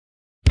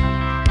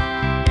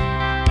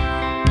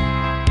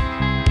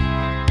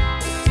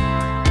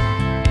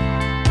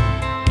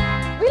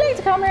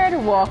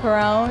walk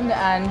around,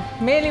 and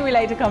mainly we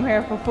like to come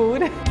here for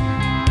food.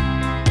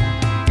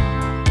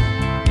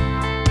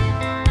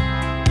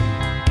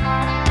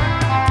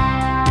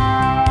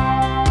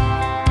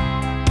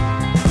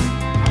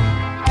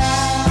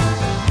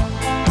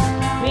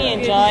 We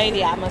enjoy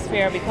the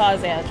atmosphere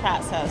because it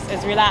attracts us.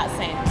 It's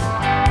relaxing.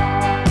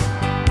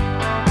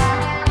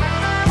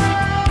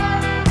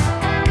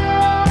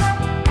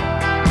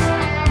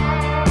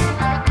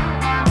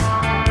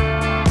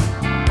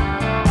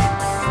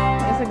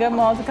 It's a good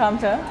mall to come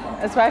to,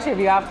 especially if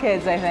you have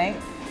kids, I think.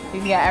 You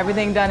can get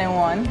everything done in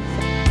one.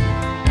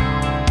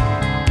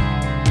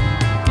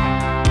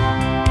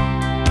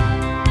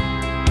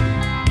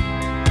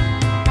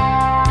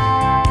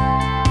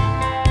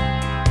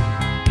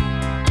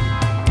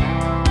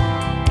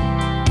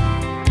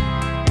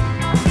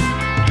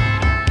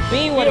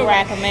 We would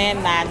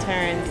recommend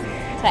lanterns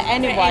to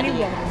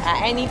anybody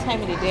at any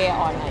time of the day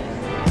or night.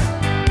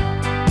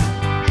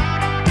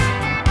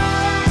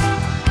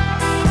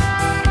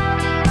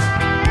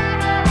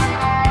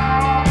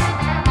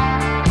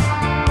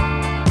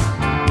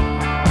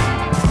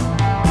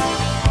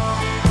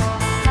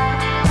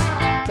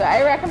 So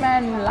I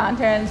recommend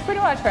lanterns pretty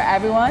much for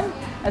everyone,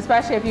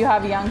 especially if you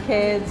have young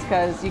kids,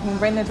 because you can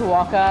bring them to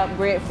walk up,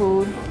 great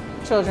food,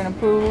 children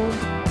approve.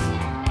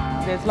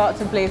 There's lots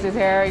of places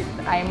here,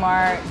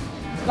 iMart,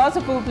 lots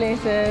of food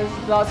places,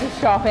 lots of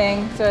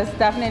shopping, so it's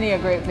definitely a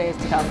great place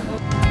to come.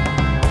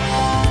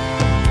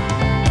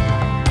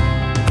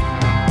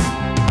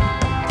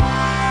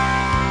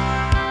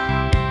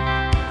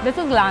 This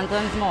is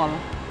Lanterns Mall.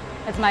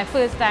 It's my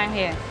first time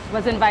here.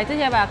 Was invited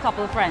here by a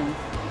couple of friends.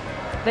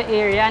 The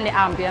area and the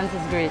ambience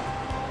is great.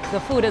 The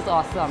food is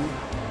awesome.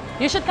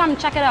 You should come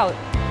check it out.